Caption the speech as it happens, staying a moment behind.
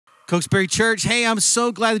Cokesbury Church, hey, I'm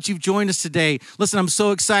so glad that you've joined us today. Listen, I'm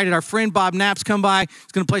so excited. Our friend Bob Knapp's come by.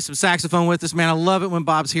 He's going to play some saxophone with us. Man, I love it when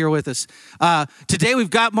Bob's here with us. Today we've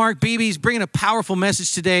got Mark Beebe. He's bringing a powerful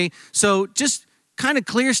message today. So just kind of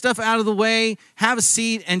clear stuff out of the way, have a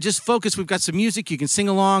seat, and just focus. We've got some music. You can sing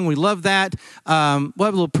along. We love that. We'll have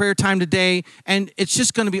a little prayer time today, and it's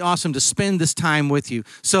just going to be awesome to spend this time with you.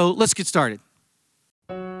 So let's get started.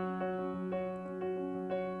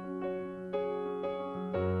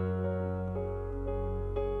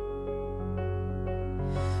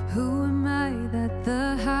 Who am I that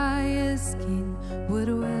the highest king would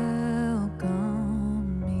welcome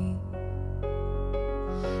me?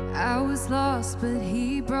 I was lost, but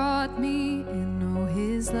he brought me in. Oh,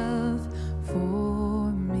 his love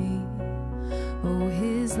for me. Oh,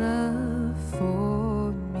 his love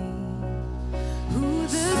for me. Who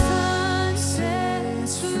the sun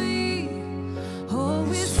sets free, oh,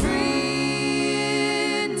 is free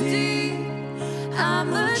indeed.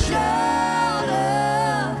 I'm the child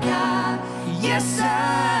of God. Yes, I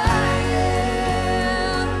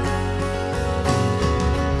am.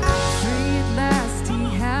 Free at last, he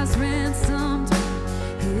has ransomed me.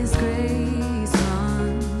 His grace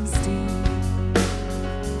runs deep.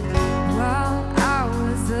 While I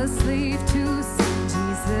was a slave to sin,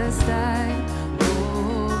 Jesus died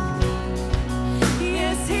for me.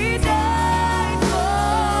 Yes, he died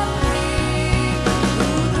for me.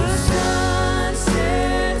 Who the Son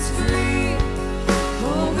sets free,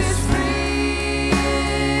 oh, is free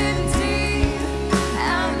indeed.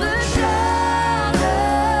 I'm the child of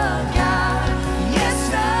God. Yes,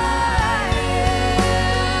 I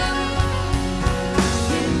am.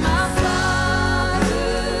 In my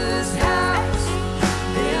Father's house,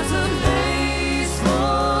 there's a place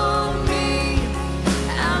for me.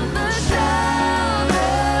 I'm the child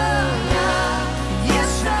of God.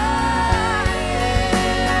 Yes, I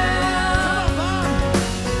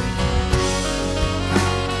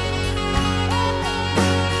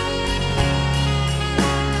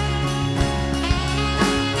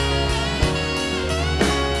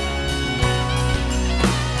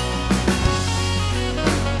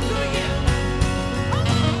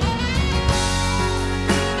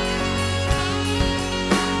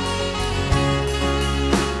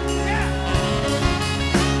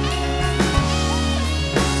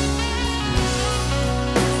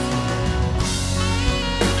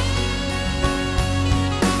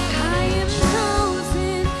am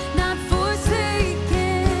chosen, not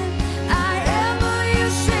forsaken. I am who you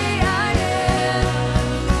say I am.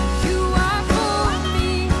 You are for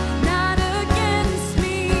me, not against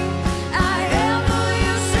me. I am who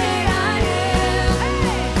you say I am.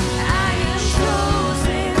 I am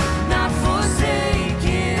chosen, not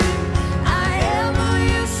forsaken. I am who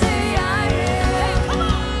you say I am.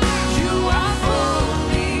 You are for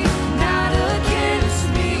me, not against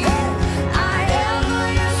me. I am who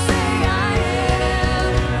you say I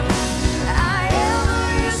am. I am who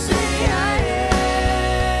you say I am.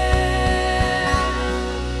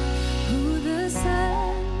 Who the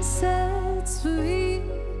Son sets free,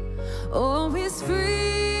 oh, is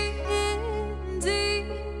free indeed.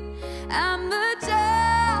 I'm the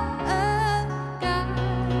child of God.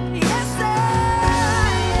 Yes, I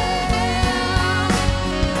am.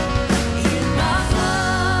 In my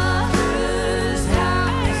Father's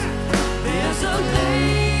house, there's a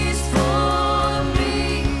place for me.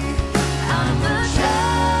 I'm the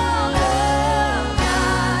child of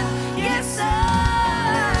God. Yes, I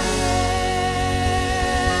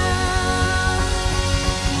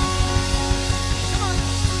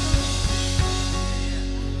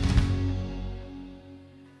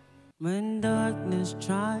When darkness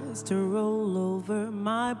tries to roll over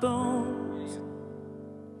my bones,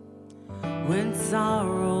 when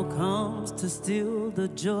sorrow comes to steal the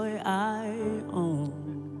joy I own,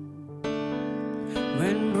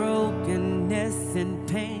 when brokenness and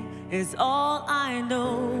pain is all I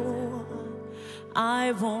know,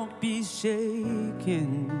 I won't be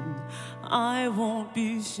shaken. I won't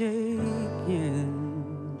be shaken.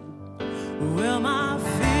 Well, my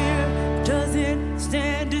fear doesn't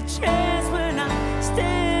stand a chance when I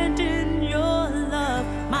stand in your love.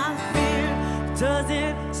 My fear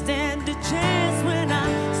doesn't stand a chance when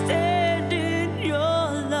I stand in your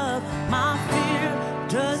love. My fear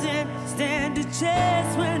doesn't stand a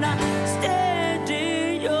chance when I stand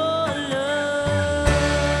in your love.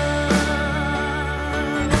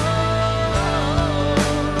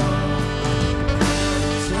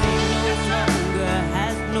 Shame no longer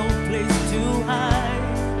has no place to hide.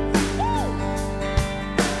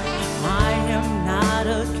 I am not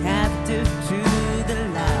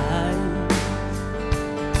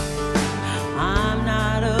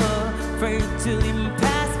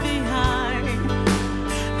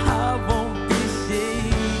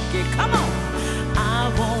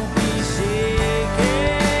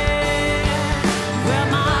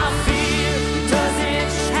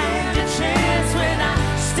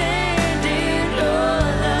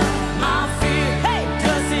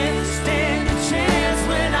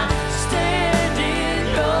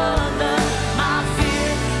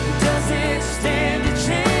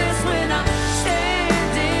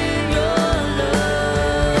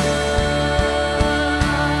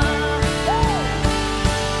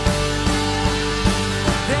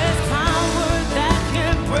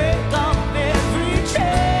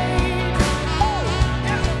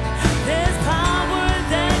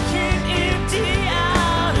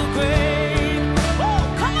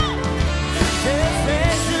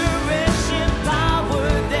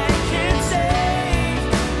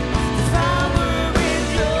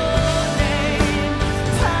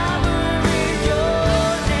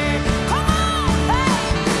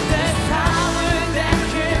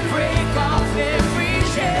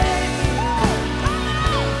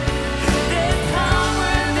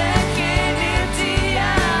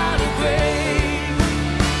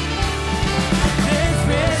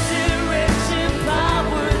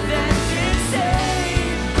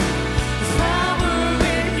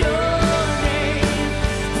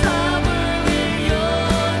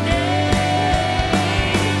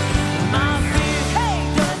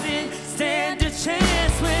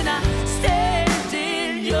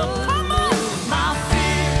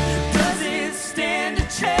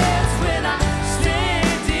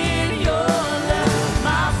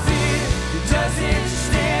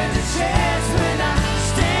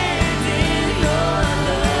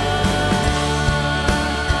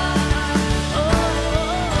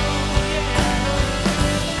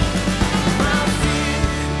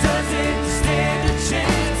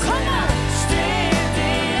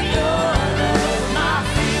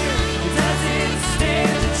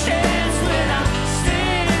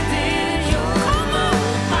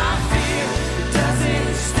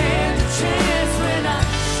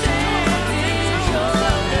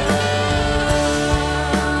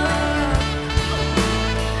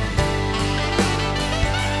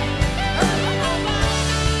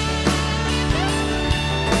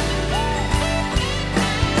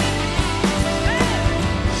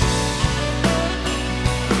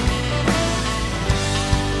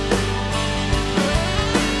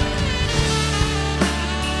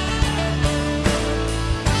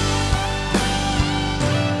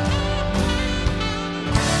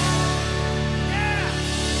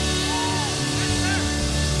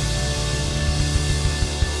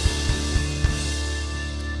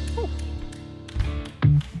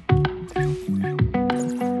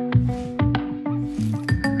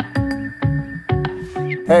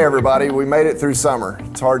Hey everybody, we made it through summer.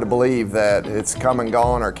 It's hard to believe that it's come and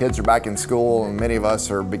gone. Our kids are back in school and many of us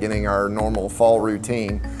are beginning our normal fall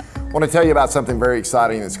routine. I want to tell you about something very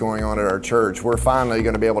exciting that's going on at our church. We're finally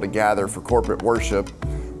going to be able to gather for corporate worship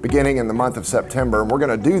beginning in the month of September. And we're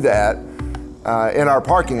going to do that in our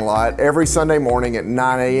parking lot every Sunday morning at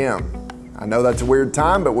 9 a.m. I know that's a weird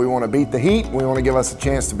time, but we want to beat the heat. We want to give us a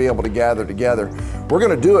chance to be able to gather together. We're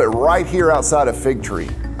going to do it right here outside of Fig Tree.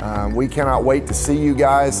 We cannot wait to see you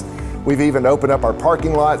guys. We've even opened up our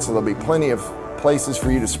parking lot, so there'll be plenty of places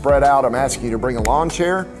for you to spread out. I'm asking you to bring a lawn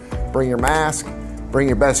chair, bring your mask, bring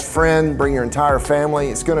your best friend, bring your entire family.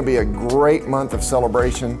 It's going to be a great month of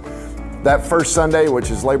celebration. That first Sunday, which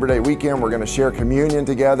is Labor Day weekend, we're going to share communion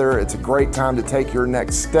together. It's a great time to take your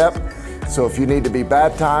next step. So if you need to be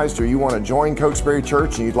baptized or you want to join Cokesbury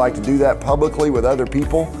Church and you'd like to do that publicly with other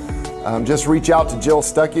people, just reach out to Jill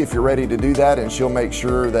Stuckey if you're ready to do that, and she'll make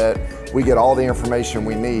sure that we get all the information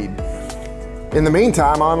we need. In the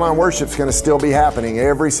meantime, online worship's going to still be happening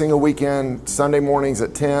every single weekend, Sunday mornings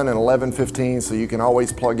at 10 and 11:15, so you can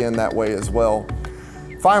always plug in that way as well.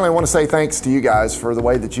 Finally, I want to say thanks to you guys for the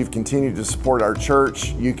way that you've continued to support our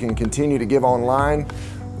church. You can continue to give online.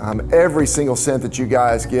 Every single cent that you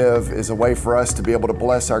guys give is a way for us to be able to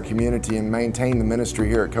bless our community and maintain the ministry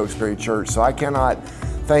here at Cokesbury Church. So I cannot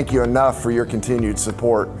thank you enough for your continued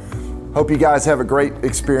support. Hope you guys have a great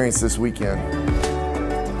experience this weekend.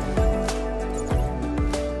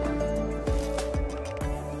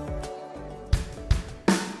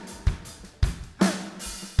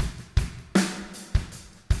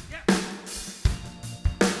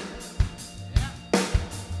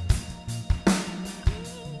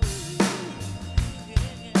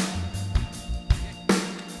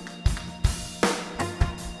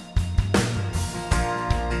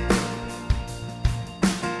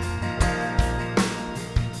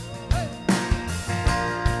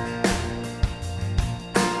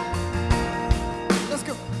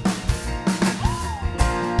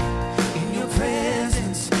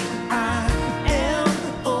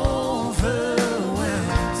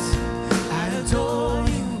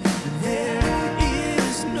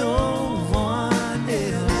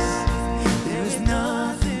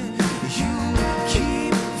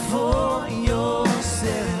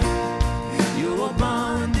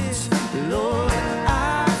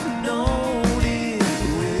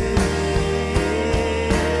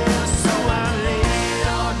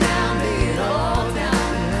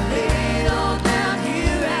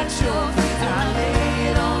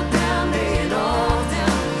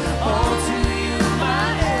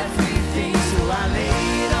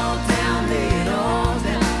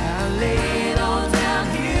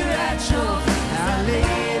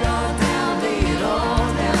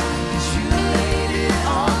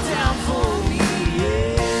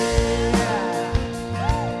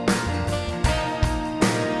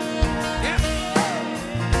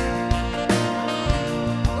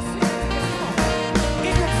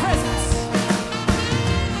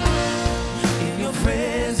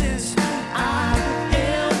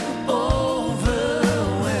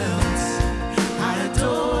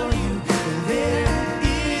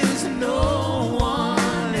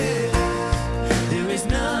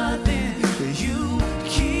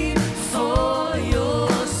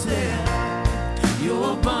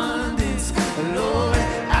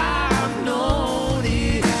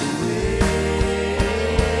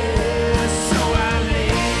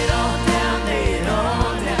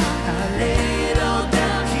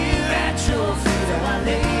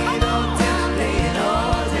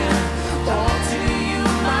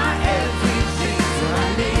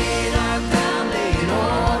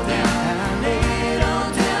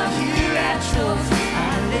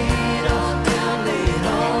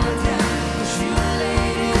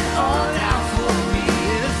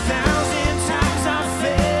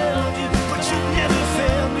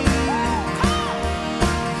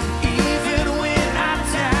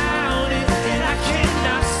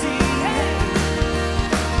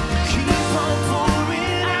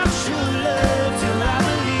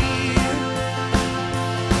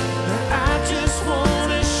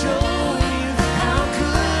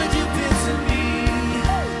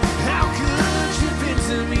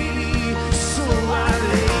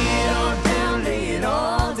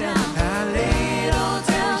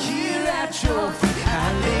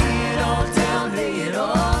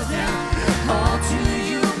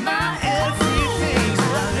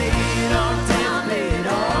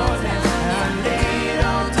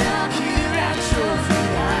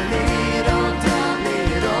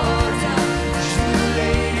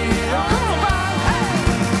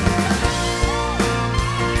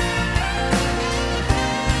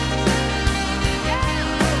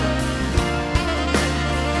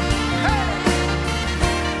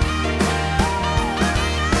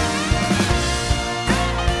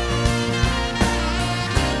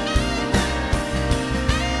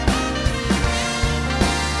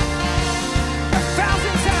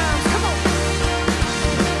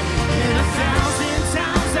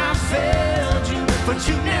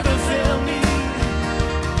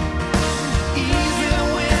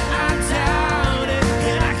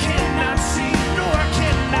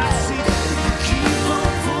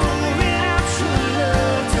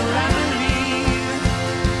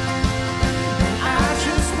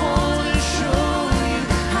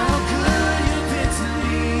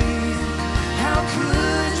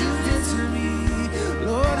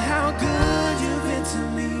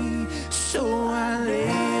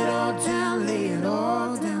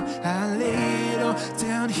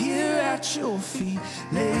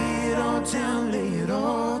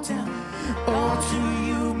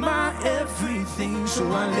 everything. So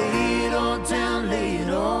I lay it all down, lay it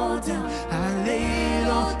all down. I lay it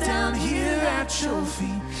all down here at your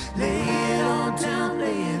feet. Lay it all down,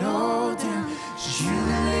 lay it all down. You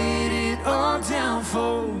laid it all down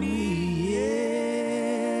for me, yeah.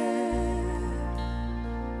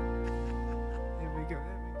 There we go, there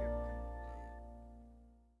we go.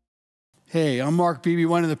 Hey, I'm Mark Beebe,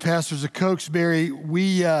 one of the pastors of Cokesbury.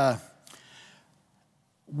 We have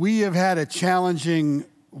had a challenging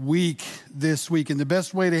week this week, and the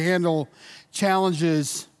best way to handle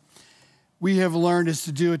challenges we have learned is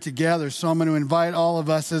to do it together. So I'm going to invite all of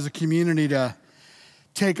us as a community to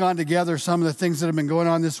take on together some of the things that have been going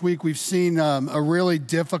on this week. We've seen a really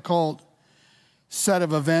difficult set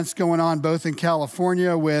of events going on both in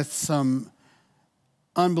California with some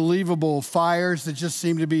unbelievable fires that just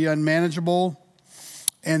seem to be unmanageable.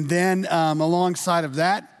 And then alongside of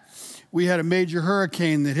that, we had a major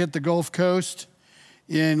hurricane that hit the Gulf Coast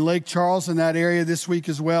in Lake Charles in that area this week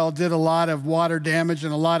as well. Did a lot of water damage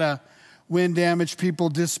and a lot of wind damage, people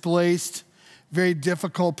displaced. Very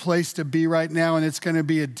difficult place to be right now, and it's going to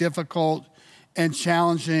be a difficult and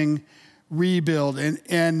challenging rebuild.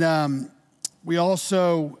 And we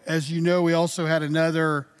also, as you know, we also had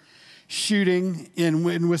another shooting in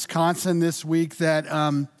Wisconsin this week that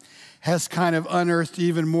has kind of unearthed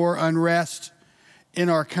even more unrest in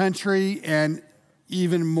our country and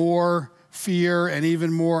even more fear and even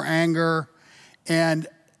more anger. And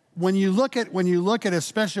when you look at,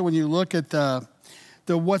 especially when you look at the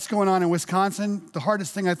what's going on in Wisconsin, the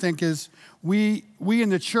hardest thing I think is we in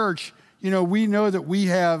the church, we know that we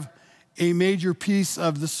have a major piece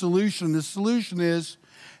of the solution. The solution is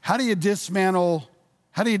how do you dismantle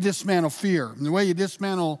fear? And the way you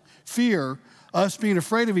dismantle fear, us being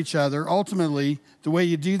afraid of each other, ultimately, the way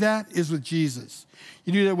you do that is with Jesus.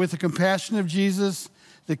 You do that with the compassion of Jesus,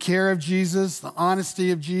 the care of Jesus, the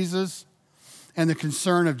honesty of Jesus, and the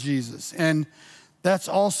concern of Jesus. And that's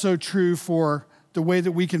also true for the way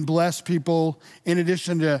that we can bless people in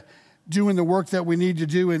addition to doing the work that we need to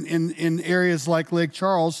do in areas like Lake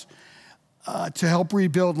Charles to help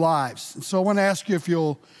rebuild lives. And so I want to ask you if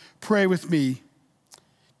you'll pray with me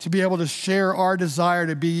to be able to share our desire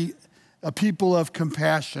to be a people of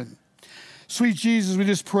compassion. Sweet Jesus, we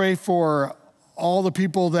just pray for all the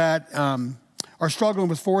people that are struggling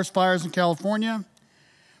with forest fires in California.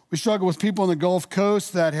 We struggle with people in the Gulf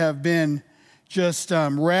Coast that have been just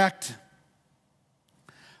wrecked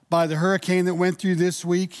by the hurricane that went through this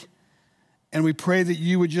week. And we pray that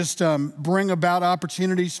you would just bring about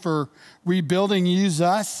opportunities for rebuilding. Use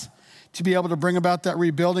us to be able to bring about that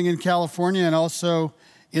rebuilding in California and also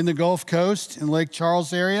in the Gulf Coast, in Lake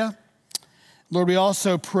Charles area. Lord, we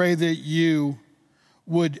also pray that you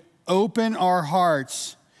would open our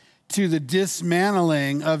hearts to the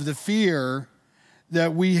dismantling of the fear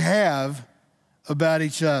that we have about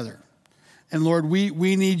each other. And Lord,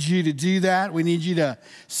 we need you to do that. We need you to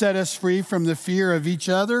set us free from the fear of each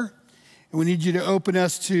other. And we need you to open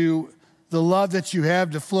us to the love that you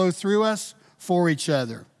have to flow through us for each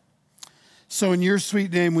other. So in your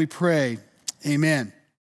sweet name we pray, amen.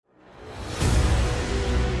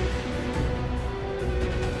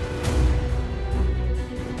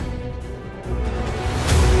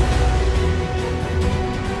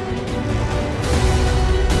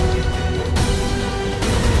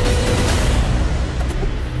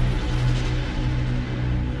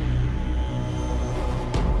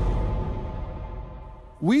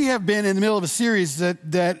 We have been in the middle of a series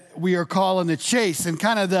that we are calling The Chase, and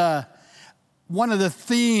kind of one of the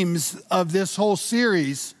themes of this whole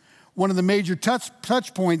series, one of the major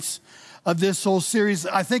touch points of this whole series,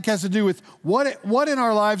 I think has to do with what in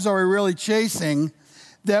our lives are we really chasing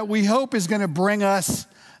that we hope is going to bring us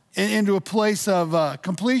into a place of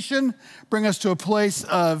completion, bring us to a place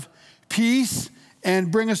of peace,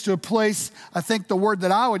 and bring us to a place, I think the word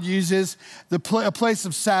that I would use is a place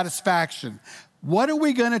of satisfaction. What are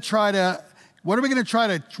we going to try to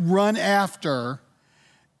run after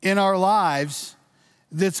in our lives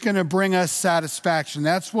that's going to bring us satisfaction?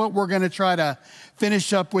 That's what we're going to try to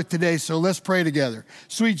finish up with today. So let's pray together.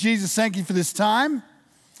 Sweet Jesus, thank you for this time.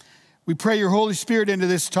 We pray your Holy Spirit into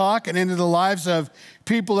this talk and into the lives of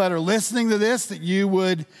people that are listening to this, that you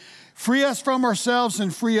would free us from ourselves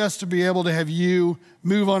and free us to be able to have you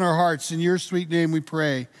move on our hearts. In your sweet name we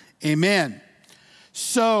pray. Amen.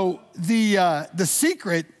 So the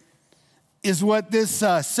secret is what this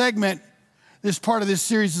segment, this part of this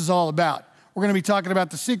series is all about. We're going to be talking about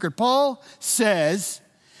the secret. Paul says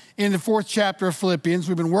in the 4th chapter of Philippians,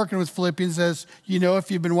 we've been working with Philippians, as you know if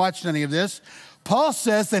you've been watching any of this, Paul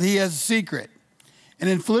says that he has a secret. And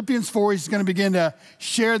in Philippians 4, he's going to begin to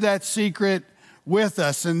share that secret with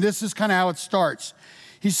us. And this is kind of how it starts.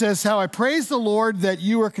 He says, how I praise the Lord that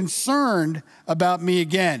you are concerned about me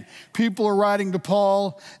again. People are writing to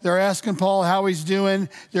Paul. They're asking Paul how he's doing.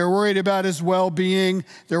 They're worried about his well-being.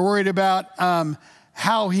 They're worried about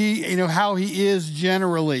how he is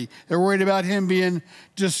generally. They're worried about him being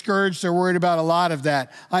discouraged. They're worried about a lot of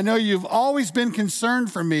that. I know you've always been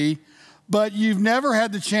concerned for me, but you've never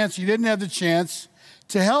had the chance, you didn't have the chance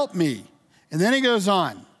to help me. And then he goes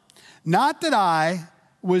on, not that I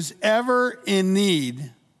was ever in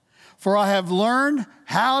need, for I have learned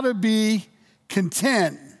how to be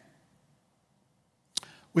content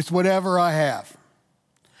with whatever I have.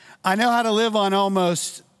 I know how to live on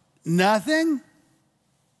almost nothing,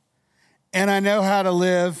 and I know how to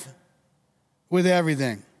live with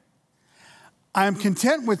everything. I'm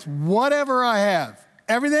content with whatever I have,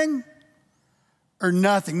 everything or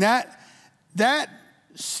nothing. That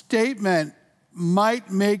statement might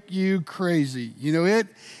make you crazy. You know,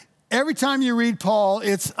 every time you read Paul,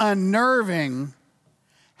 it's unnerving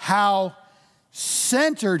how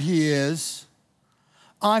centered he is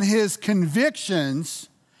on his convictions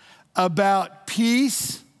about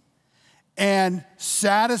peace and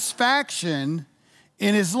satisfaction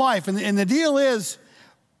in his life. And the deal is,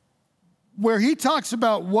 where he talks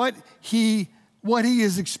about what he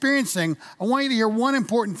is experiencing, I want you to hear one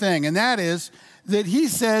important thing, and that is that he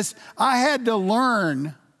says, I had to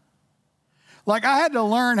learn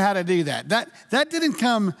how to do that. That didn't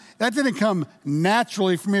come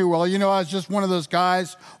naturally for me. Well, you know, I was just one of those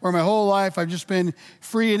guys where my whole life I've just been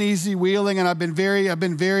free and easy wheeling, and I've been very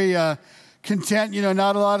content. You know,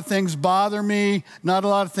 not a lot of things bother me. Not a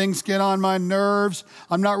lot of things get on my nerves.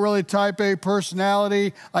 I'm not really type A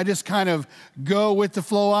personality. I just kind of go with the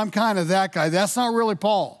flow. I'm kind of that guy. That's not really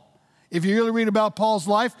Paul. If you really read about Paul's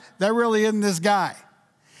life, that really isn't this guy.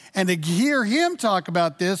 And to hear him talk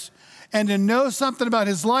about this and to know something about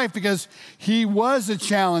his life, because he was a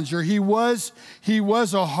challenger. He was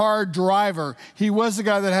a hard driver. He was a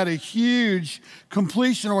guy that had a huge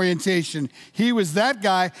completion orientation. He was that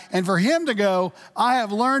guy. And for him to go, I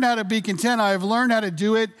have learned how to be content. I have learned how to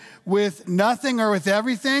do it with nothing or with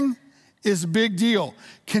everything, is a big deal.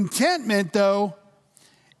 Contentment, though,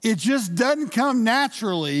 it just doesn't come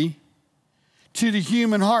naturally to the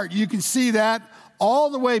human heart. You can see that all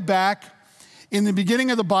the way back in the beginning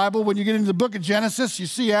of the Bible. When you get into the book of Genesis, you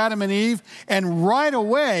see Adam and Eve, and right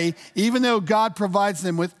away, even though God provides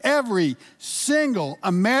them with every single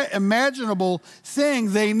imaginable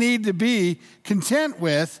thing they need to be content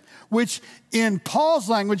with, which in Paul's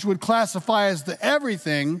language would classify as the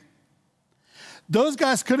everything, those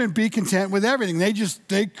guys couldn't be content with everything.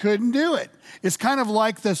 They couldn't do it. It's kind of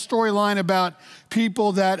like the storyline about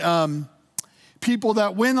people that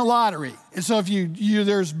win the lottery. And so if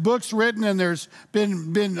there's books written and there's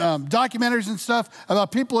been documentaries and stuff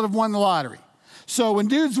about people that have won the lottery. So when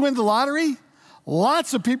dudes win the lottery,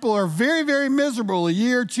 lots of people are very, very miserable a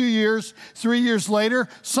year, 2 years, 3 years later.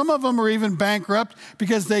 Some of them are even bankrupt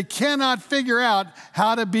because they cannot figure out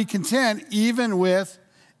how to be content even with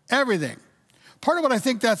everything. Part of what I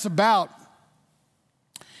think that's about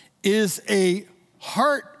is a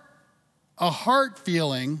heart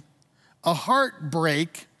feeling, a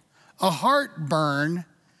heartbreak, a heartburn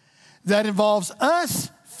that involves us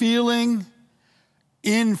feeling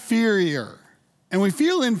inferior. And we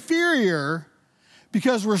feel inferior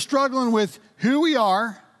because we're struggling with who we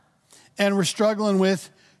are and we're struggling with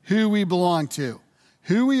who we belong to.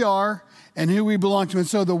 Who we are and who we belong to. And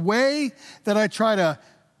so the way that I try to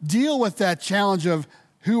deal with that challenge of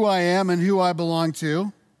who I am and who I belong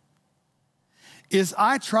to is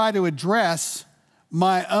I try to address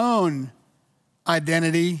my own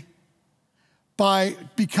identity by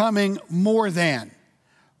becoming more than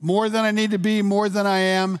I need to be, more than I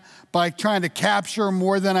am, by trying to capture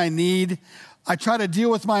more than I need. I try to deal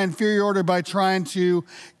with my inferiority by trying to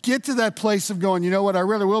get to that place of going, you know what, I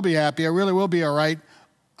really will be happy. I really will be all right.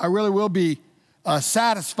 I really will be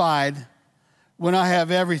satisfied when I have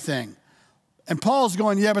everything. And Paul's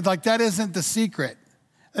going, yeah, but like that isn't the secret.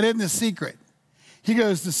 That isn't the secret. He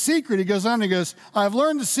goes, the secret, he goes on, he goes, I've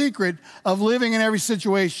learned the secret of living in every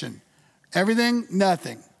situation. Everything,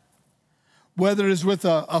 nothing. Whether it is with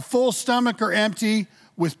a full stomach or empty,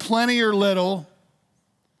 with plenty or little.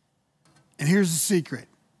 And here's the secret.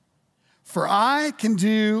 For I can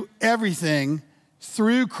do everything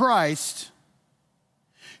through Christ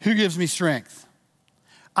who gives me strength.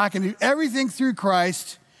 I can do everything through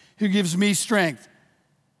Christ who gives me strength.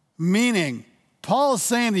 Meaning, Paul is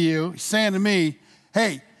saying to you, he's saying to me,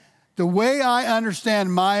 hey, the way I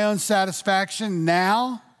understand my own satisfaction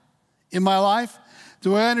now in my life, The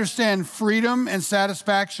way I understand freedom and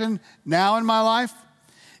satisfaction now in my life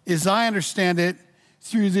is I understand it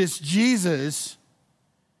through this Jesus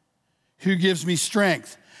who gives me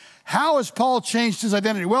strength. How has Paul changed his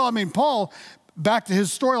identity? Well, I mean, Paul, back to his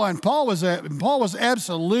storyline, Paul was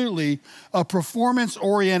absolutely a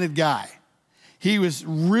performance-oriented guy. He was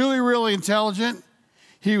really, really intelligent.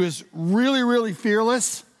 He was really, really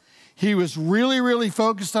fearless. He was really, really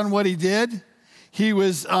focused on what he did. He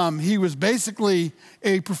was basically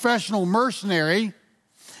a professional mercenary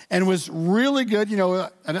and was really good. You know,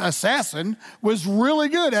 an assassin was really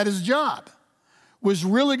good at his job, was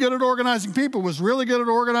really good at organizing people, was really good at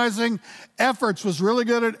organizing efforts, was really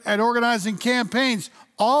good at organizing campaigns,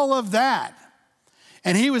 all of that.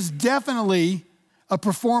 And he was definitely a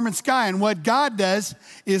performance guy. And what God does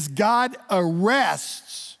is God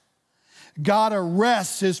arrests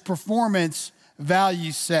his performance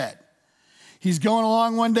value set. He's going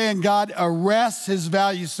along one day and God arrests his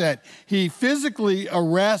value set. He physically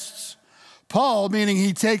arrests Paul, meaning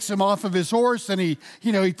he takes him off of his horse and he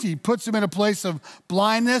puts him in a place of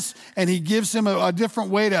blindness and he gives him a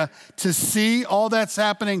different way to see. All that's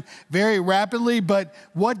happening very rapidly. But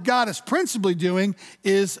what God is principally doing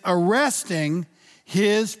is arresting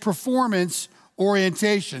his performance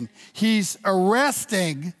orientation. He's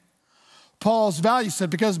arresting Paul's value set,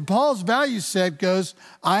 because Paul's value set goes,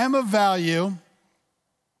 I am of value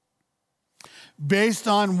based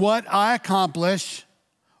on what I accomplish,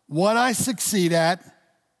 what I succeed at,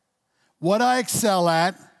 what I excel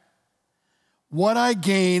at, what I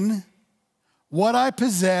gain, what I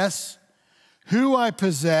possess, who I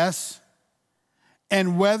possess,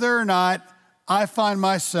 and whether or not I find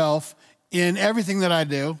myself in everything that I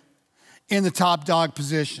do in the top dog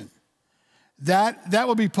position. That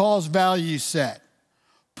will be Paul's value set.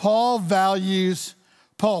 Paul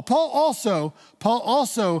also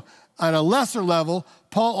at a lesser level,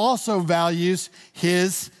 Paul also values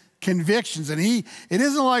his convictions. And it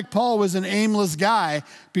isn't like Paul was an aimless guy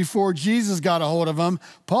before Jesus got a hold of him.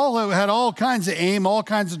 Paul had all kinds of aim, all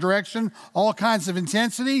kinds of direction, all kinds of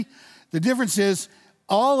intensity. The difference is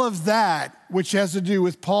all of that, which has to do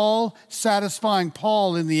with Paul satisfying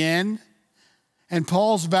Paul in the end, and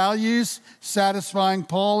Paul's values satisfying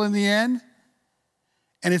Paul in the end.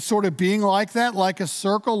 And it's sort of being like that, like a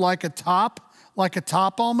circle, like a top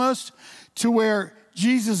almost, to where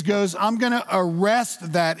Jesus goes, I'm going to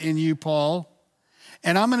arrest that in you, Paul,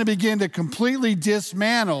 and I'm going to begin to completely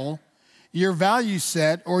dismantle your value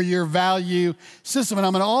set or your value system, and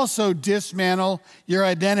I'm going to also dismantle your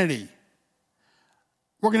identity.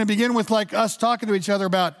 We're going to begin with like us talking to each other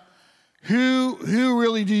about who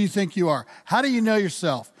really do you think you are? How do you know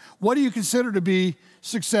yourself? What do you consider to be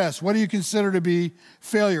success? What do you consider to be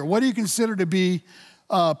failure? What do you consider to be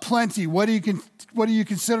plenty? What do you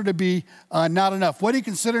consider to be not enough? What do you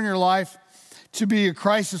consider in your life to be a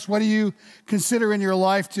crisis? What do you consider in your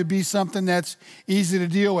life to be something that's easy to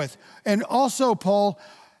deal with? And also, Paul,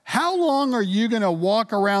 how long are you going to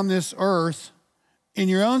walk around this earth in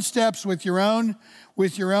your own steps, with your own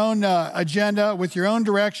agenda, with your own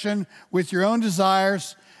direction, with your own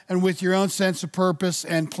desires, and with your own sense of purpose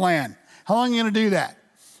and plan? How long are you going to do that?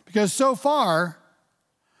 Because so far,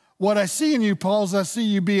 what I see in you, Paul, is I see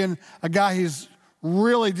you being a guy who's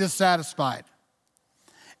really dissatisfied.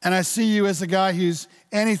 And I see you as a guy who's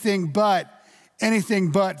anything but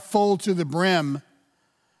full to the brim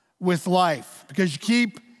with life, because you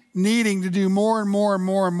keep needing to do more and more and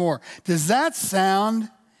more and more. Does that sound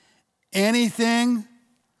anything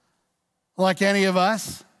like any of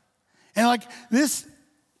us? And like this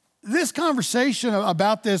conversation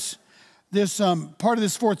about this part of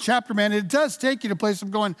this fourth chapter, man, it does take you to a place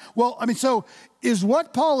of going, well, I mean, so is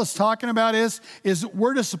what Paul is talking about is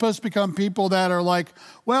we're just supposed to become people that are like,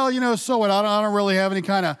 well, you know, so what? I don't really have any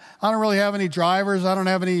drivers. I don't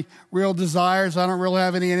have any real desires. I don't really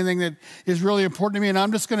have anything that is really important to me. And I'm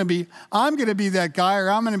going to be that guy, or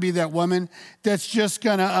I'm going to be that woman that's just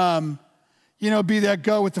going to, be that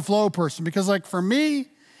go with the flow person. Because like for me,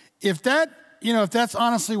 if that's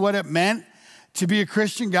honestly what it meant to be a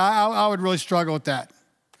Christian guy, I would really struggle with that.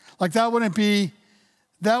 Like that wouldn't be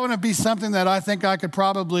something that I think I could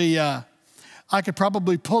probably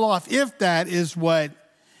pull off if that is what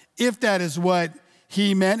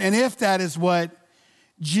he meant, and if that is what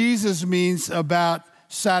Jesus means about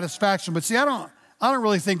satisfaction. But see, I don't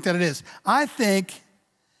really think that it is. I think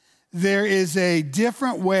there is a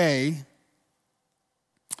different way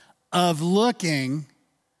of looking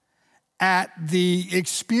at the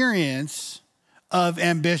experience of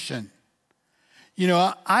ambition. You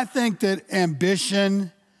know, I think that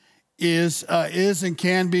ambition is and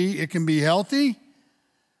can be healthy,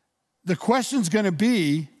 the question's going to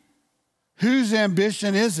be, whose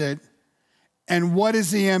ambition is it, and what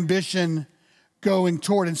is the ambition going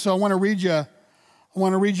toward? And so I want to read you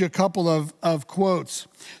a couple of quotes.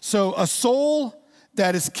 So, a soul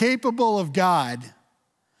that is capable of God,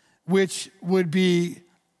 which would be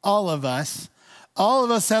all of us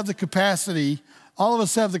have the capacity,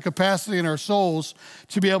 in our souls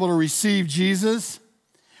to be able to receive Jesus.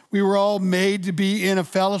 We were all made to be in a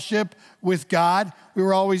fellowship with God. We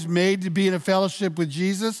were always made to be in a fellowship with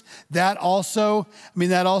Jesus. That also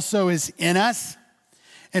is in us.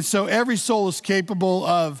 And so every soul is capable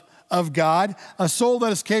of God. A soul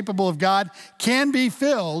that is capable of God can be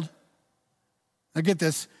filled, now get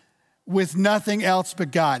this, with nothing else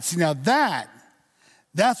but God. See, now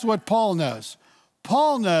that's what Paul knows.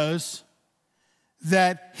 Paul knows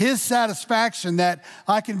that his satisfaction, that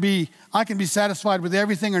I can be satisfied with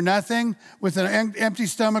everything or nothing, with an empty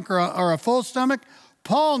stomach or a full stomach.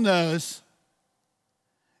 Paul knows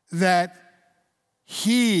that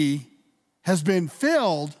he has been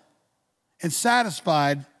filled and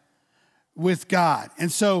satisfied with God.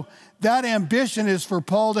 And so that ambition is for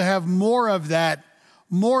Paul to have more of that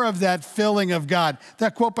filling of God.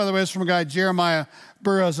 That quote, by the way, is from a guy, Jeremiah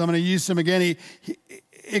Burroughs. I'm going to use him again.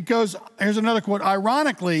 It goes, here's another quote.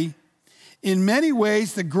 Ironically, in many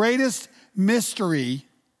ways, the greatest mystery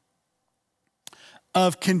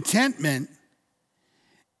of contentment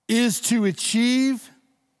is to achieve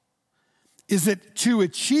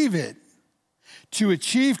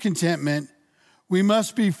contentment, we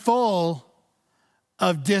must be full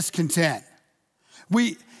of discontent.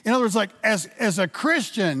 In other words, like as a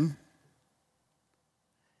Christian,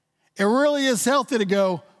 it really is healthy to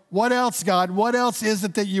go, what else, God? What else is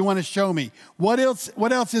it that you want to show me? What else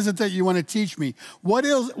is it that you want to teach me? What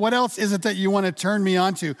else is it that you want to turn me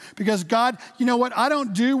on to? Because God, you know what? I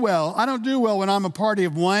don't do well when I'm a party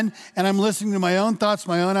of one and I'm listening to my own thoughts,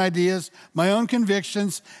 my own ideas, my own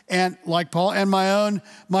convictions, and like Paul, and my own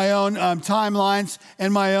timelines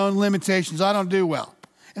and my own limitations. I don't do well.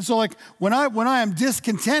 And so like when I am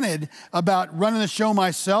discontented about running the show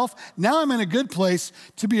myself, now I'm in a good place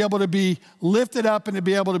to be able to be lifted up and to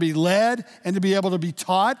be able to be led and to be able to be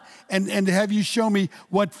taught and to have you show me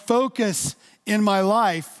what focus in my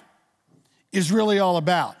life is really all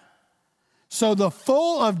about. So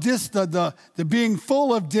the being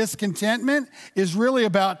full of discontentment is really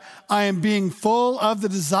about I am being full of the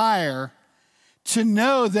desire to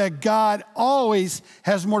know that God always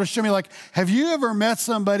has more to show me. Like, have you ever met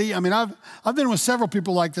somebody? I mean, I've been with several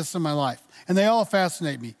people like this in my life, and they all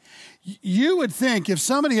fascinate me. You would think if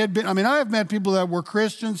somebody had been, I have met people that were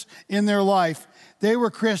Christians in their life. They were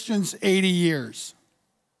Christians 80 years.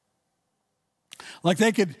 Like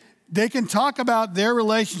they can talk about their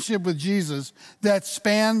relationship with Jesus that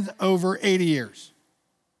spanned over 80 years.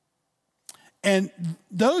 And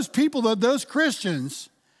those people, those Christians,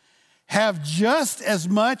 have just as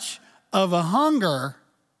much of a hunger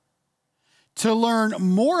to learn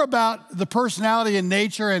more about the personality and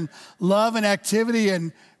nature and love and activity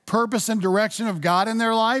and purpose and direction of God in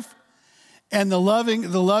their life, and the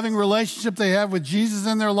loving relationship they have with Jesus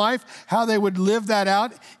in their life, how they would live that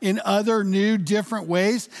out in other new, different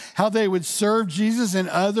ways, how they would serve Jesus in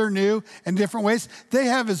other new and different ways. They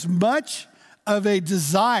have as much of a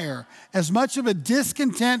desire, as much of a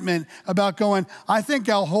discontentment about going, I think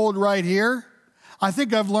I'll hold right here. I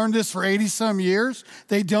think I've learned this for 80 some years.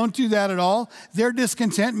 They don't do that at all. Their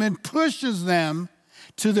discontentment pushes them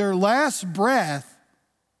to their last breath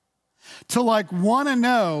to like want to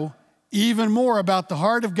know even more about the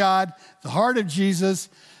heart of God, the heart of Jesus,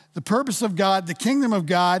 the purpose of God, the kingdom of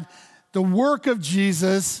God, the work of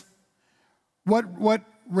Jesus, what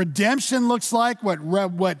redemption looks like, what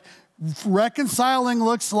reconciling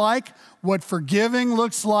looks like, what forgiving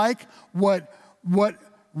looks like, what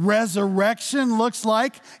resurrection looks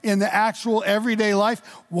like in the actual everyday life.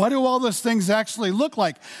 What do all those things actually look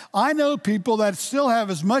like? I know people that still have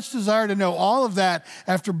as much desire to know all of that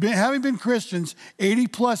after having been Christians 80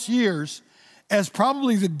 plus years as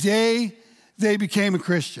probably the day they became a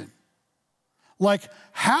Christian. Like,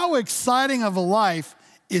 how exciting of a life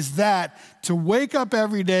is that to wake up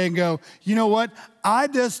every day and go, you know what?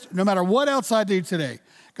 No matter what else I do today,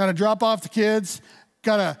 got to drop off the kids,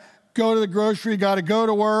 got to go to the grocery, got to go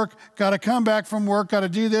to work, got to come back from work, got to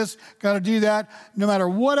do this, got to do that. No matter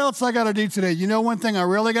what else I got to do today, you know one thing I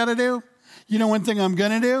really got to do? You know one thing I'm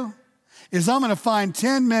going to do? Is I'm going to find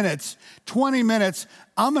 10 minutes, 20 minutes.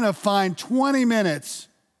 I'm going to find 20 minutes,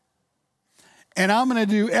 and I'm going to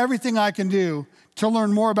do everything I can do to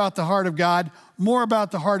learn more about the heart of God, more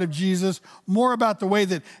about the heart of Jesus, more about the way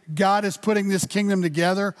that God is putting this kingdom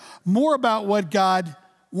together, more about what God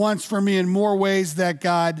wants for me in more ways that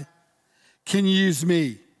God can use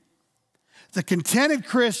me. The contented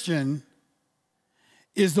Christian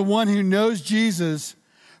is the one who knows Jesus,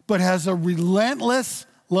 but has a relentless,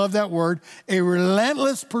 love that word, a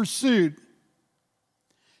relentless pursuit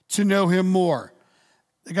to know him more.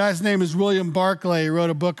 The guy's name is William Barclay. He wrote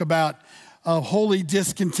a book about holy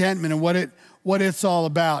discontentment and what it's all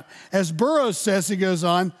about. As Burroughs says, he goes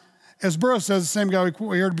on, as Burroughs says, the same guy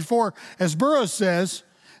we heard before, as Burroughs says,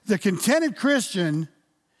 the contented Christian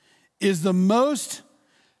is the most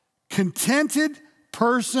contented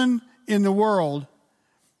person in the world,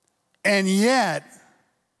 and yet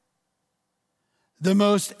the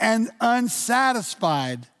most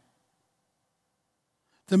unsatisfied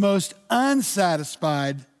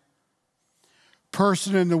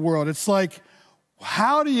person in the world. It's like,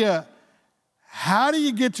 how do you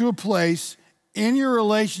get to a place in your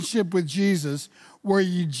relationship with Jesus where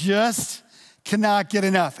you just cannot get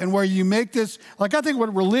enough, and where you make this, like, I think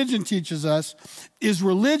what religion teaches us,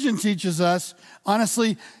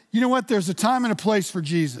 honestly, you know what? There's a time and a place for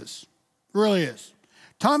Jesus. It really is.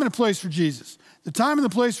 Time and a place for Jesus. The time and the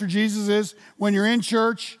place for Jesus is when you're in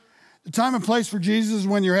church. The time and place for Jesus is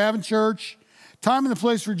when you're having church. Time and the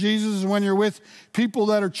place for Jesus is when you're with people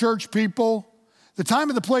that are church people. The time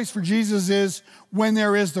and the place for Jesus is when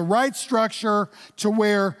there is the right structure to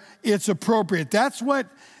where it's appropriate. That's what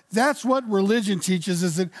religion teaches,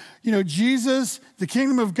 is that, you know, Jesus, the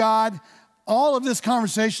kingdom of God, all of this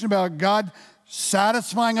conversation about God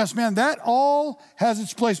satisfying us, man, that all has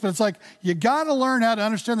its place. But it's like, you got to learn how to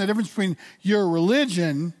understand the difference between your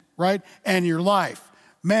religion, right, and your life.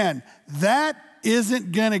 Man, that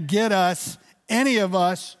isn't going to get us, any of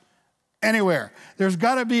us, anywhere. There's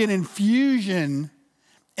got to be an infusion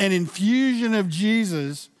of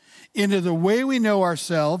Jesus into the way we know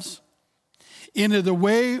ourselves, into the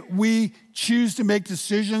way we choose to make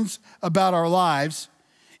decisions about our lives,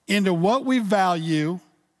 into what we value,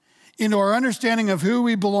 into our understanding of who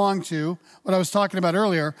we belong to, what I was talking about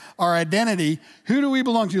earlier, our identity. Who do we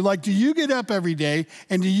belong to? Like, do you get up every day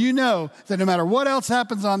and do you know that no matter what else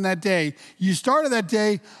happens on that day, you started that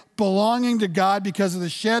day belonging to God because of the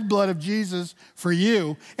shed blood of Jesus for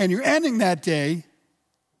you, and you're ending that day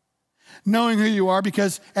knowing who you are,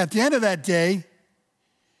 because at the end of that day,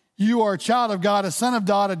 you are a child of God, a son of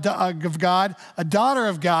God, a daughter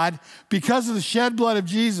of God, because of the shed blood of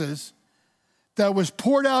Jesus that was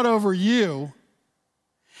poured out over you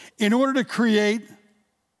in order to create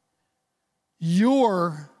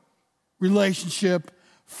your relationship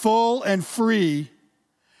full and free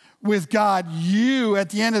with God. You,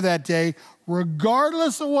 at the end of that day,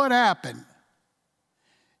 regardless of what happened,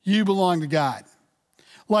 you belong to God.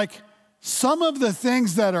 Like, some of the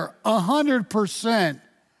things that are 100%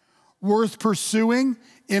 worth pursuing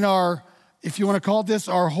in our, if you want to call it this,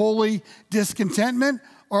 our holy discontentment,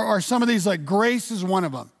 or some of these, like grace is one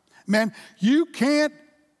of them. Man, it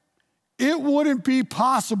wouldn't be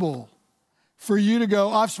possible for you to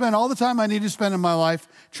go, I've spent all the time I need to spend in my life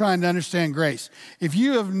trying to understand grace. If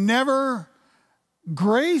you have never,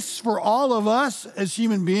 grace for all of us as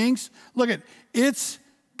human beings, look at, it's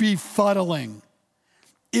befuddling.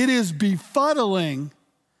 It is befuddling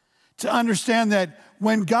to understand that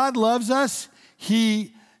when God loves us,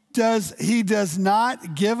 He does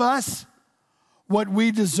not give us what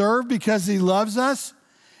we deserve because He loves us.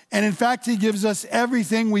 And in fact, He gives us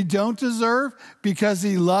everything we don't deserve because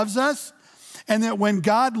He loves us. And that when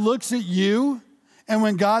God looks at you and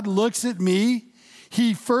when God looks at me,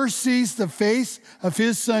 He first sees the face of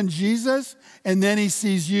His Son Jesus, and then He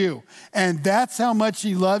sees you. And that's how much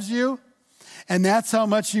He loves you. And that's how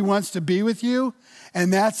much He wants to be with you.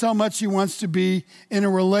 And that's how much He wants to be in a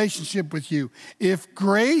relationship with you. If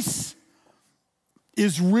grace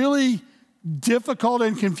is really difficult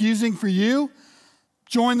and confusing for you,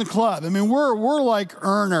 join the club. I mean, we're like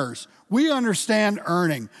earners. We understand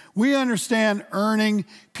earning. We understand earning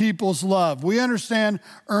people's love. We understand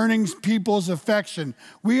earning people's affection.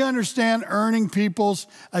 We understand earning people's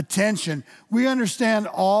attention. We understand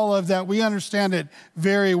all of that. We understand it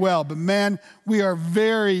very well. But man, we are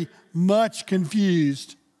very much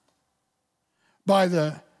confused by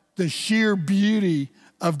the sheer beauty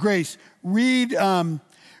of grace. Read like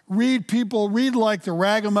the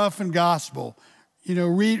Ragamuffin Gospel. You know,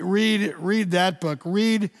 read that book.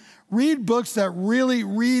 Read books that really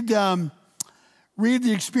read the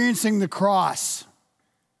Experiencing the Cross.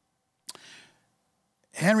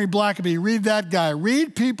 Henry Blackaby, read that guy.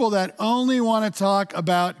 Read people that only want to talk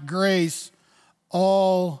about grace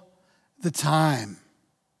all the time.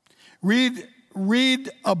 Read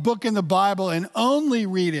a book in the Bible and only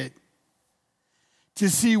read it to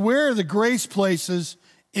see where are the grace places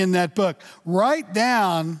in that book. Write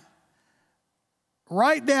down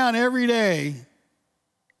every day,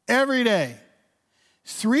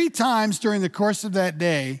 3 times during the course of that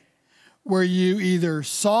day where you either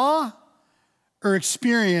saw or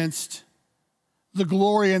experienced the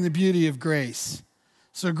glory and the beauty of grace.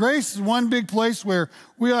 So grace is one big place where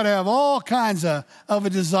we ought to have all kinds of a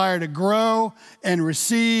desire to grow and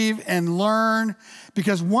receive and learn.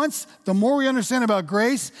 Because the more we understand about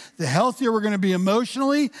grace, the healthier we're going to be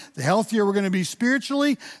emotionally, the healthier we're going to be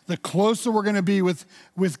spiritually, the closer we're going to be with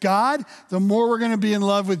God, the more we're going to be in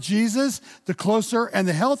love with Jesus, the closer and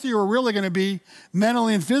the healthier we're really going to be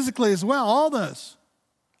mentally and physically as well. All those,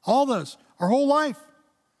 our whole life.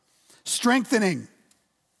 Strengthening.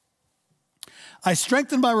 I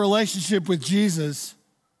strengthened my relationship with Jesus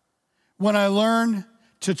when I learned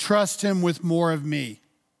to trust him with more of me.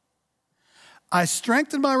 I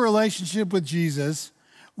strengthened my relationship with Jesus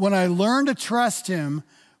when I learned to trust him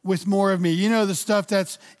with more of me. You know, the stuff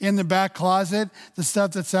that's in the back closet, the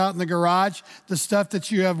stuff that's out in the garage, the stuff that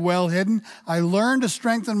you have well hidden. I learned to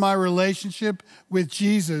strengthen my relationship with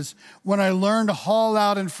Jesus when I learned to haul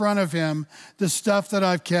out in front of him the stuff that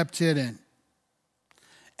I've kept hidden.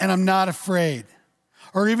 And I'm not afraid.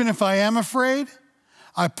 Or even if I am afraid,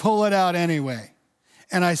 I pull it out anyway.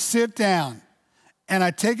 And I sit down and I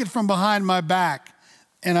take it from behind my back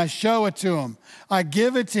and I show it to him. I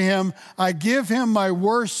give it to him. I give him my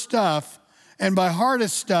worst stuff and my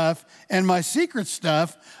hardest stuff and my secret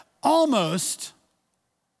stuff almost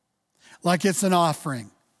like it's an offering.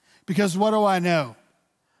 Because what do I know?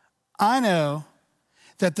 I know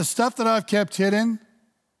that the stuff that I've kept hidden,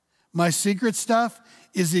 my secret stuff,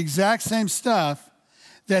 is the exact same stuff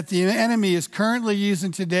that the enemy is currently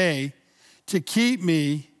using today to keep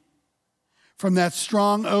me from that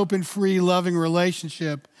strong, open, free, loving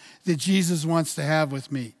relationship that Jesus wants to have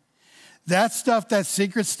with me. That stuff, that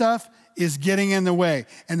secret stuff, is getting in the way.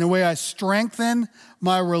 And the way I strengthen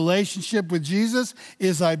my relationship with Jesus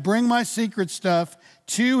is I bring my secret stuff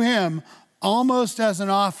to him almost as an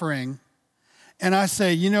offering. And I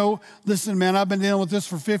say, you know, listen, man, I've been dealing with this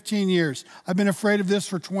for 15 years. I've been afraid of this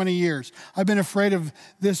for 20 years. I've been afraid of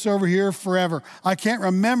this over here forever. I can't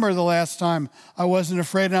remember the last time I wasn't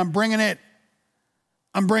afraid, and I'm bringing it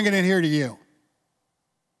here to you.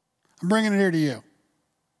 I'm bringing it here to you.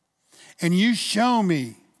 And you show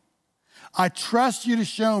me, I trust you to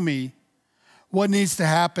show me what needs to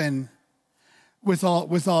happen with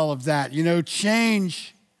all of that. You know,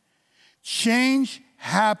 change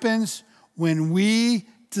happens when we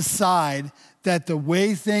decide that the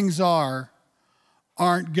way things aren't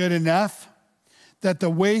good enough, that the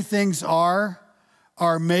way things are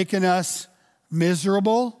making us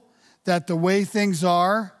miserable, that the way things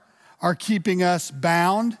are keeping us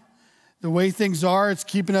bound, the way things are, it's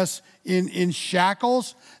keeping us in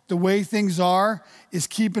shackles, the way things is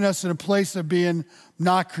keeping us in a place of being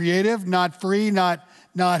not creative, not free, not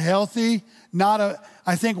healthy,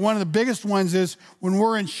 I think one of the biggest ones is when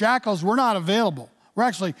we're in shackles, we're not available. We're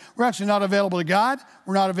actually not available to God.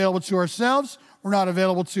 We're not available to ourselves. We're not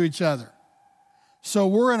available to each other. So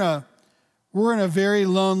we're in a very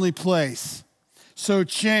lonely place. So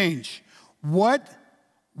change. What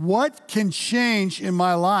can change in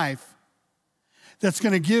my life that's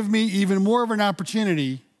going to give me even more of an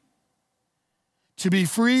opportunity to be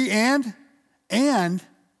free and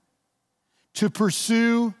to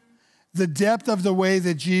pursue the depth of the way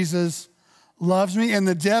that Jesus loves me and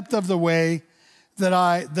the depth of the way that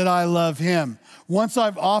I love him. Once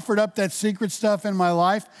I've offered up that secret stuff in my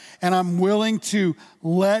life and I'm willing to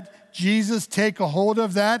let Jesus take a hold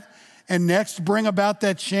of that and next bring about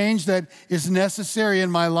that change that is necessary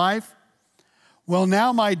in my life, well,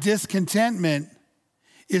 now my discontentment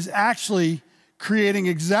is actually creating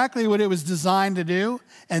exactly what it was designed to do,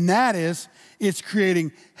 and that is it's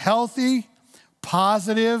creating healthy,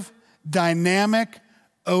 positive, dynamic,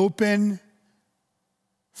 open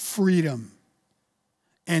freedom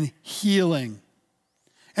and healing.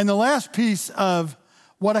 And the last piece of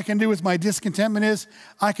what I can do with my discontentment is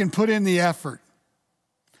I can put in the effort.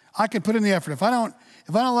 I can put in the effort. If I don't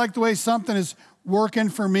like the way something is working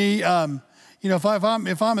for me,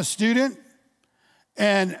 if I'm a student,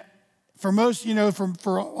 and for most,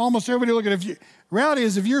 for almost everybody, look at reality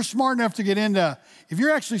is if you're actually smart enough to get into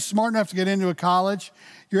a college,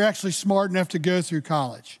 you're actually smart enough to go through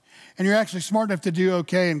college. And you're actually smart enough to do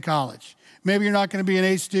okay in college. Maybe you're not going to be an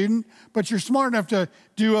A student, but you're smart enough to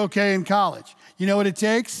do okay in college. You know what it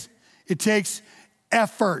takes? It takes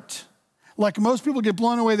effort. Like most people get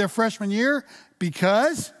blown away their freshman year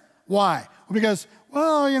because, why? Well, because, in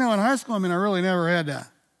high school, I really never had to,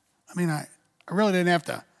 I really didn't have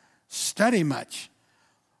to study much.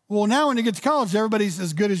 Well, now when you get to college, everybody's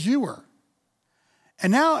as good as you were.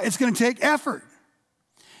 And now it's going to take effort.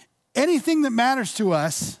 Anything that matters to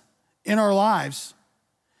us in our lives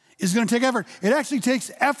is going to take effort. It actually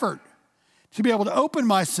takes effort to be able to open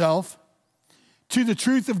myself to the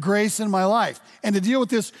truth of grace in my life and to deal with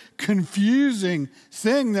this confusing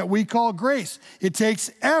thing that we call grace. It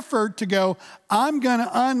takes effort to go, I'm going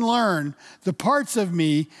to unlearn the parts of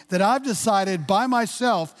me that I've decided by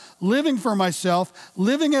myself, living for myself,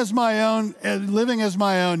 living as my own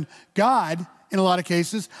God in a lot of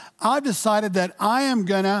cases. I've decided that I am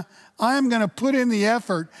going to put in the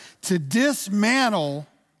effort to dismantle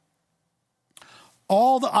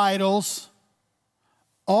all the idols,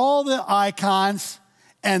 all the icons,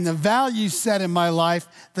 and the values set in my life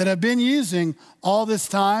that I've been using all this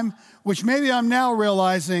time, which maybe I'm now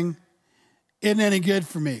realizing isn't any good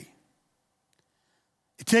for me.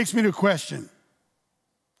 It takes me to a question.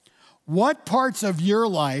 What parts of your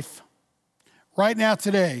life, right now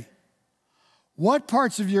today, what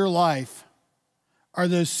parts of your life are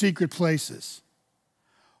those secret places?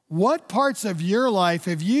 What parts of your life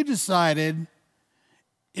have you decided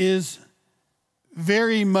is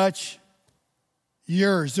very much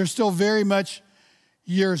yours? They're still very much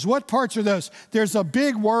yours. What parts are those? There's a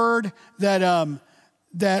big word that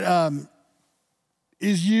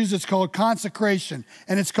is used. It's called consecration,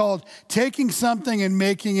 and it's called taking something and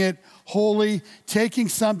making it holy, taking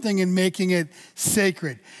something and making it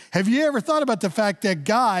sacred. Have you ever thought about the fact that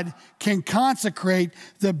God can consecrate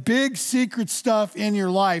the big secret stuff in your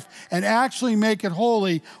life and actually make it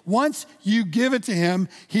holy? Once you give it to him,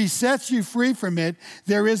 he sets you free from it.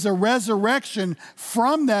 There is a resurrection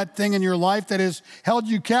from that thing in your life that has held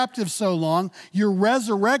you captive so long. You're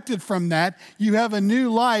resurrected from that. You have a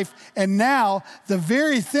new life, and now the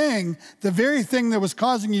very thing that was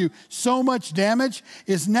causing you so much damage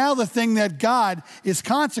is now the thing that God is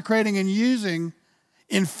consecrating and using,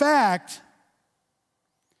 in fact,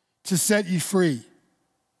 to set you free.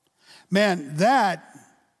 Man, that's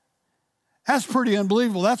pretty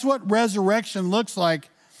unbelievable. That's what resurrection looks like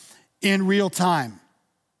in real time.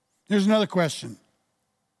 Here's another question.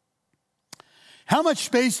 How much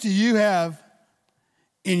space do you have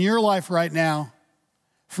in your life right now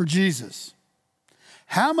for Jesus?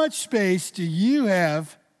 How much space do you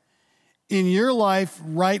have in your life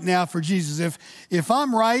right now for Jesus? If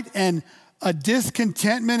I'm right and a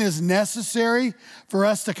discontentment is necessary for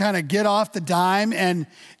us to kind of get off the dime and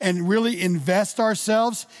really invest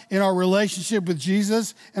ourselves in our relationship with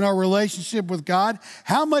Jesus and our relationship with God,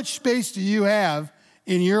 how much space do you have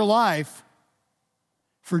in your life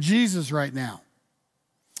for Jesus right now?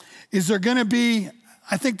 Is there going to be,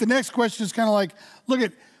 I think the next question is kind of like, look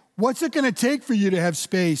at, what's it going to take for you to have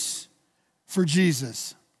space for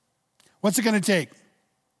Jesus? What's it going to take?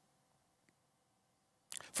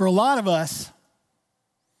 For a lot of us,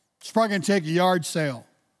 it's probably going to take a yard sale.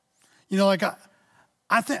 You know, like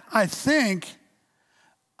I think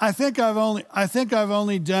I've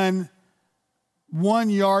only done one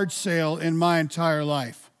yard sale in my entire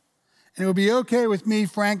life, and it would be okay with me,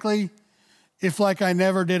 frankly, if like I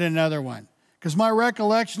never did another one. Because my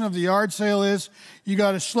recollection of the yard sale is you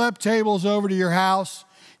got to schlep tables over to your house.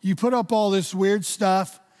 You put up all this weird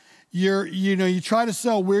stuff. You try to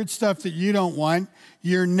sell weird stuff that you don't want.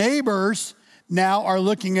 Your neighbors now are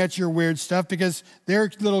looking at your weird stuff because they're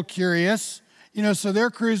a little curious. So they're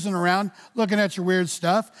cruising around looking at your weird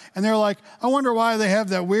stuff. And they're like, I wonder why they have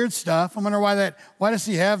that weird stuff. I wonder why does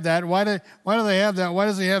he have that? Why do they have that? Why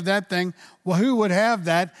does he have that thing? Well, who would have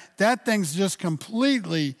that? That thing's just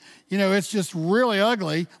completely, it's just really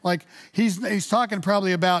ugly. Like he's talking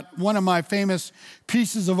probably about one of my famous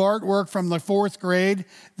pieces of artwork from the 4th grade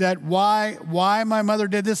that why my mother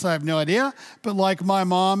did this, I have no idea. But like my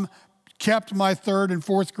mom kept my 3rd and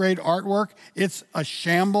 4th grade artwork. It's a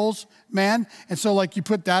shambles, man. And so like you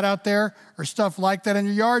put that out there or stuff like that in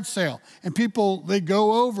your yard sale, and people, they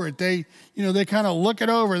go over it. They kind of look it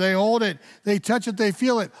over. They hold it. They touch it. They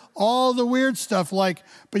feel it. All the weird stuff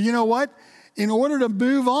but you know what? In order to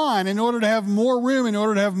move on, in order to have more room, in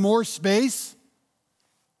order to have more space,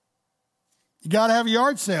 you got to have a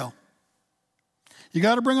yard sale. You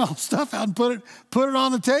got to bring all the stuff out and put it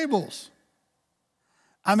on the tables.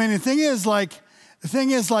 I mean, the thing is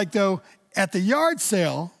though, at the yard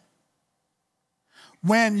sale,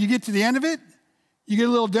 when you get to the end of it, you get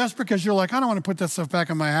a little desperate because you're like, I don't want to put that stuff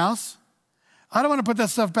back in my house. I don't want to put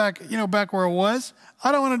that stuff back, back where it was.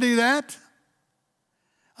 I don't want to do that.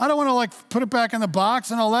 I don't want to put it back in the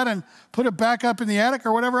box and all that and put it back up in the attic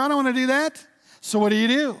or whatever. I don't want to do that. So what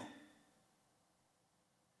do?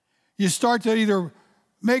 You start to either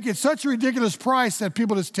make it such a ridiculous price that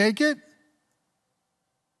people just take it,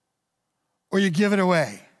 or you give it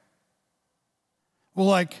away. Well,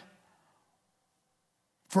 like,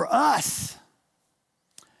 for us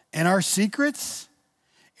and our secrets,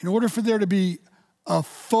 in order for there to be a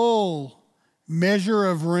full measure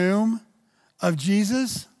of room of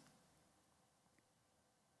Jesus,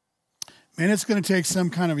 man, it's going to take some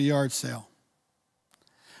kind of a yard sale.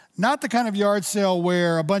 Not the kind of yard sale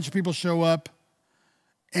where a bunch of people show up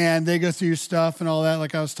and they go through your stuff and all that,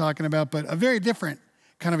 like I was talking about, but a very different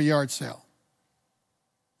kind of a yard sale.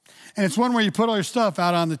 And it's one where you put all your stuff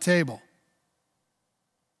out on the table.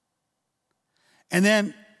 And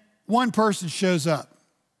then one person shows up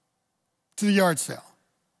to the yard sale.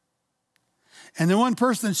 And the one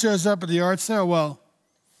person that shows up at the yard sale, well,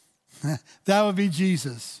 that would be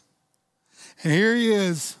Jesus. And here he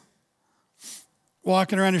is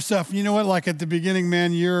walking around your stuff. And you know what? Like at the beginning,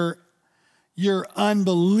 man, you're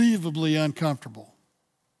unbelievably uncomfortable.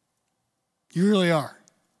 You really are.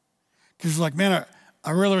 Because you're like, man,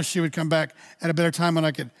 I really wish she would come back at a better time when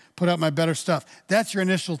I could put out my better stuff. That's your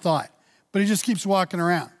initial thought. But he just keeps walking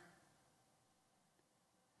around.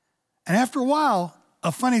 And after a while,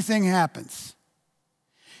 a funny thing happens.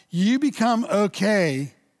 You become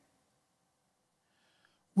okay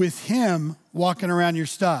with him walking around your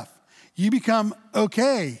stuff. You become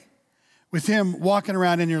okay with him walking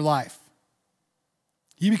around in your life.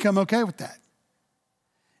 You become okay with that.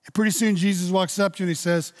 And pretty soon Jesus walks up to you and he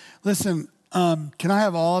says, listen, can I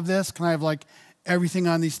have all of this? Can I have like everything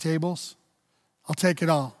on these tables? I'll take it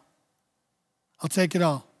all. I'll take it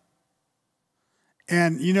all.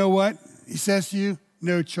 And you know what? He says to you,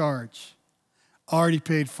 no charge. Already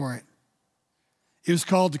paid for it. It was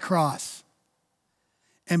called the cross.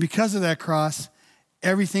 And because of that cross,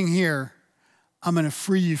 everything here I'm going to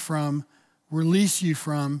free you from, release you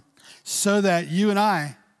from, so that you and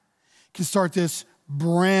I can start this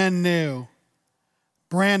brand new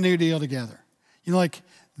deal together. You know, like,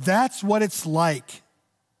 that's what it's like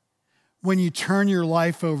when you turn your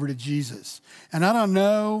life over to Jesus. And I don't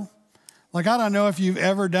know if you've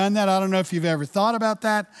ever done that. I don't know if you've ever thought about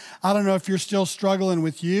that. I don't know if you're still struggling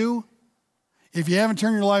with you. If you haven't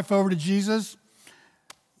turned your life over to Jesus,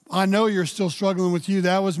 I know you're still struggling with you.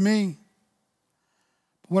 That was me.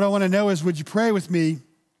 What I want to know is, would you pray with me?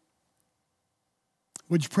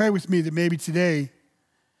 Would you pray with me that maybe today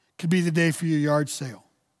could be the day for your yard sale?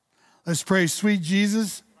 Let's pray. Sweet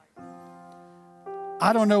Jesus,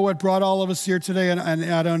 I don't know what brought all of us here today, and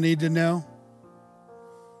I don't need to know.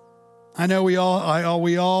 I know we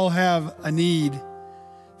all have a need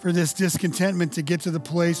for this discontentment to get to the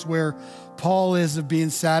place where Paul is of being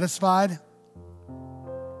satisfied.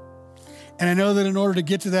 And I know that in order to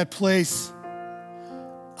get to that place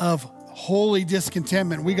of holy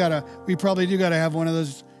discontentment, we probably do gotta have one of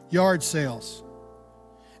those yard sales.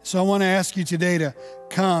 So I want to ask you today to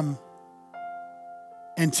come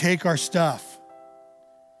and take our stuff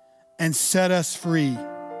and set us free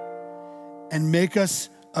and make us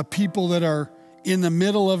a people that are in the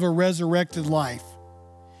middle of a resurrected life,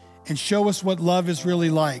 and show us what love is really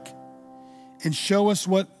like, and show us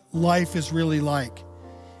what life is really like,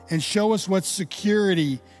 and show us what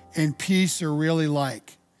security and peace are really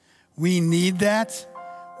like. We need that.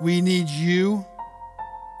 We need you.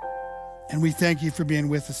 And we thank you for being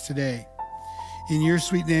with us today. In your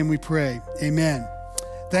sweet name we pray. Amen.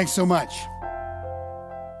 Thanks so much.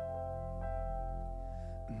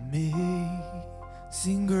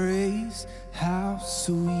 Amazing grace, how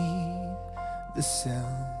sweet the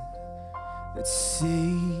sound that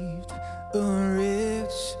saved a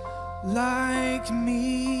wretch like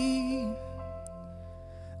me.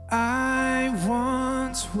 I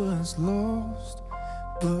once was lost,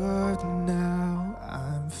 but now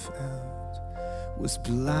I'm found. Was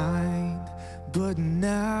blind, but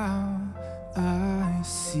now I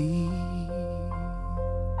see.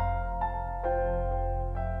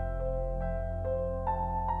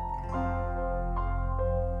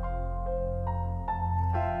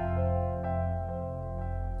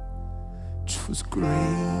 Was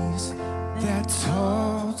grace that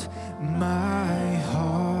taught my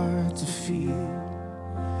heart to fear,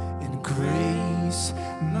 and grace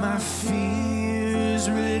my fears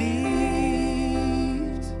relieved.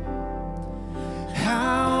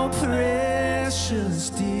 How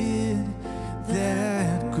precious did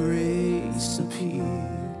that grace appear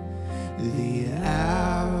the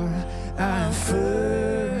hour I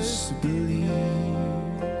first believed.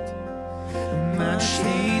 My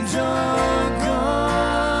chains are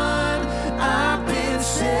gone, I've been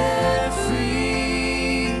set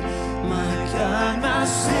free. My God, my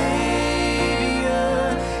Savior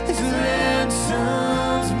has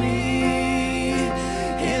ransomed me.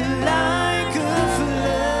 And like a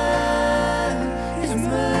flood,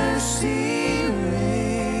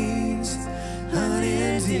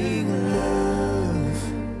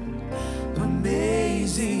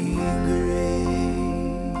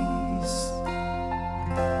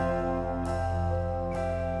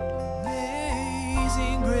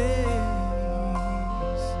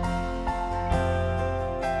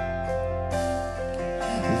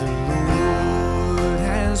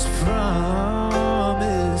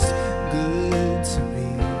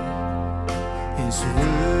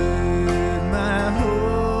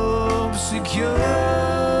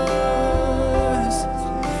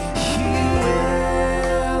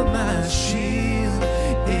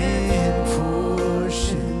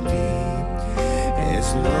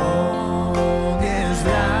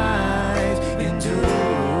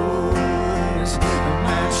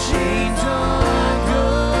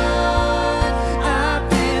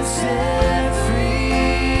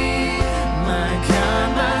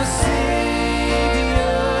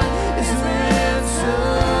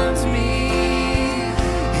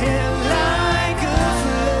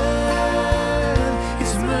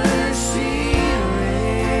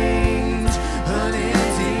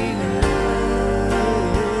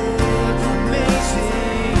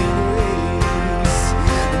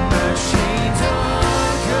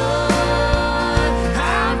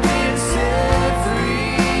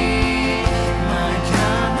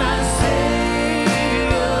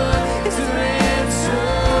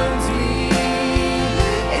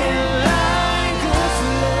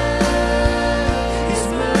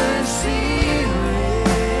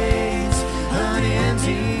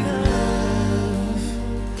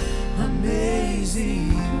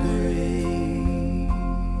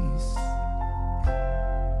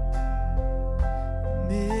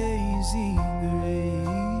 easy.